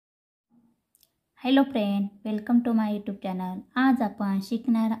Hello friend, welcome to my YouTube channel. आज आपण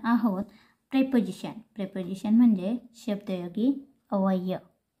शिकणार आहोत प्रेपोजिशन। प्रेपोजिशन म्हणजे शब्दयोगी अवयव।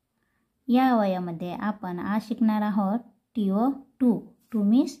 या अवयवामध्ये आपण आज शिकणार आहोत TO2 two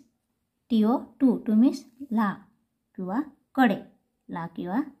means TO2 means ला किंवा कडे, ला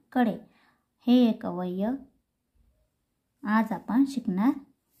किंवा कडे हे एक अवयव आज आपण शिकणार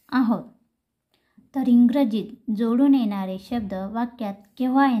आहोत। तर इंग्रजीत जोडून येणारे शब्द वाक्यात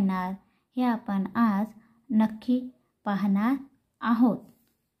केव्हा येणार हे आपण आज नक्की पाहणार आहोत।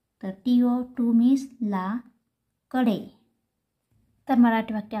 तर TO2 मीन्स ला कडे। तर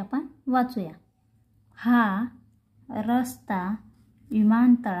मराठी वाक्य आपण वाचूया। हा रस्ता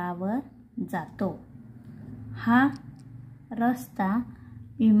विमानतळावर जातो। हा रस्ता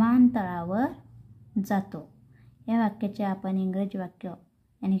विमानतळावर जातो। या वाक्याचे आपण इंग्रजी वाक्य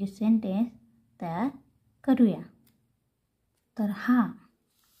यानी की सेंटेन्स तयार करूया। तर हा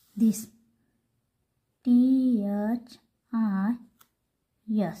दिस THIS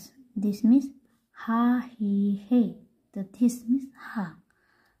दिस मीन्स हा ही हे। तर दिस मीन्स हा।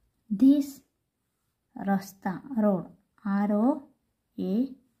 दिस रस्ता रोड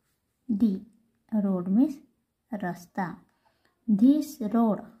ROAD रोड मीन्स रस्ता। दिस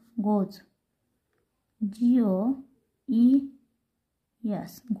road goes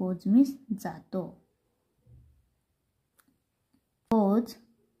GOES goes means जातो।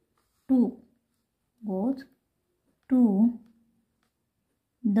 Goes to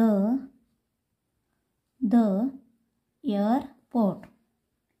the airport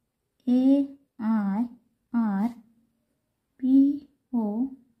AIRPORT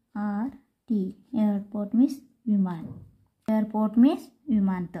airport means विमान। एअरपोर्ट मीन्स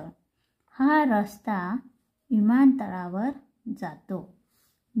विमानतळ। हा रस्ता विमानतळावर जातो।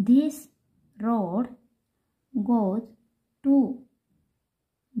 This road goes to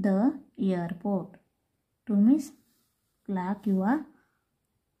the airport two means ला किंवा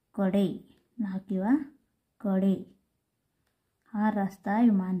कडे, ला किंवा कडे। हा रस्ता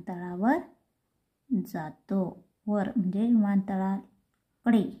विमानतळावर जातो। वर म्हणजे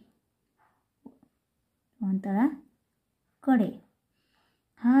विमानतळाकडे, विमानतळाकडे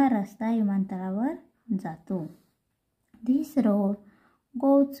हा रस्ता विमानतळावर जातो। This road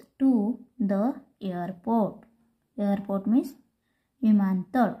goes to the airport airport means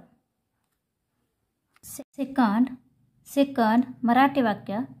विमानतळ। सेकंड मराठी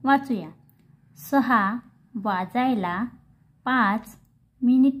वाक्य वाचूया। 6 वाजायला 5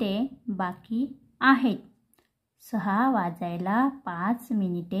 मिनिटे बाकी आहेत। 6 वाजायला 5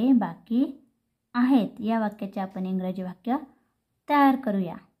 मिनिटे बाकी आहेत। या वाक्याचे आपण इंग्रजी वाक्य तयार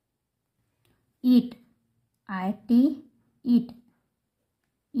करूया। ईट eat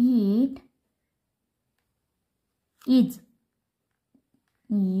is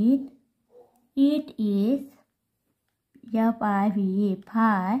It is FIVE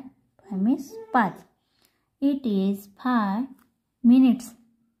five means 5. It is 5 minutes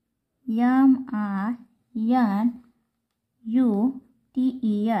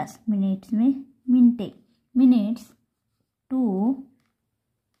MINUTES minutes means minute minutes to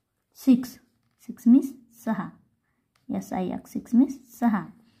 6 means 6 6 means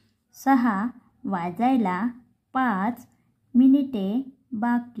 6 वाजायला 5 मिनिटे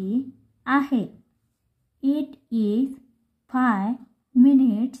बाकी आहेत। It is 5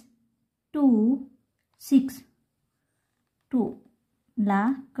 minutes to 6 to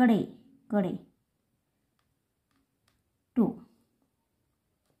ला कडे टू।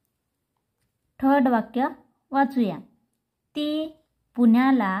 थर्ड वाक्य वाचूया। ती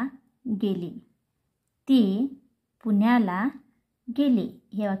पुण्याला गेली। ती पुण्याला गेली।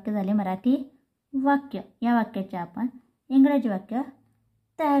 हे वाक्य झाले मराठी वाक्य। या वाक्याचे आपण इंग्रजी वाक्य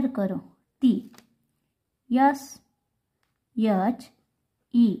तयार करू। ती SHE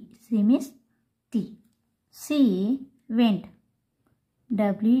सी मीन्स ती। She went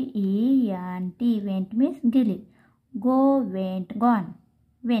WENT went means गेली। Go went gone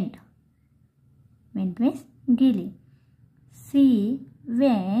went means गेली। सी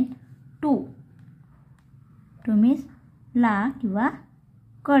वेंट टू मीन्स ला किंवा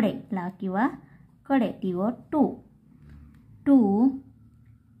कडे, ला किंवा कडे TO2 to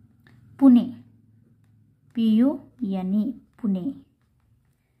Pune PUNE Pune.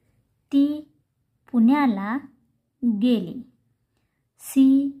 ती पुण्याला गेली। She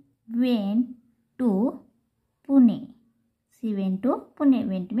went to Pune. She went to Pune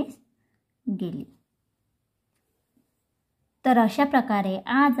went means गेली। तर अशा प्रकारे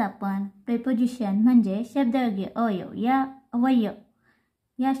आज आपण प्रेपोजिशन म्हणजे शब्दयोगी अवयव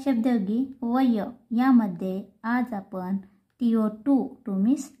या शब्दयोगी अवयव यामध्ये आज आपण TO2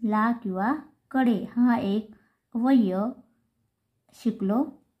 मीन्स ला किंवा कडे हा एक अवयव शिकलो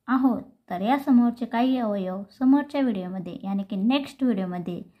आहोत. तर या समोरचे काही अवयव समोरच्या व्हिडिओमध्ये यानी की नेक्स्ट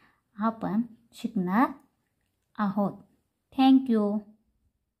व्हिडिओमध्ये आपण शिकणार आहोत. थँक्यू.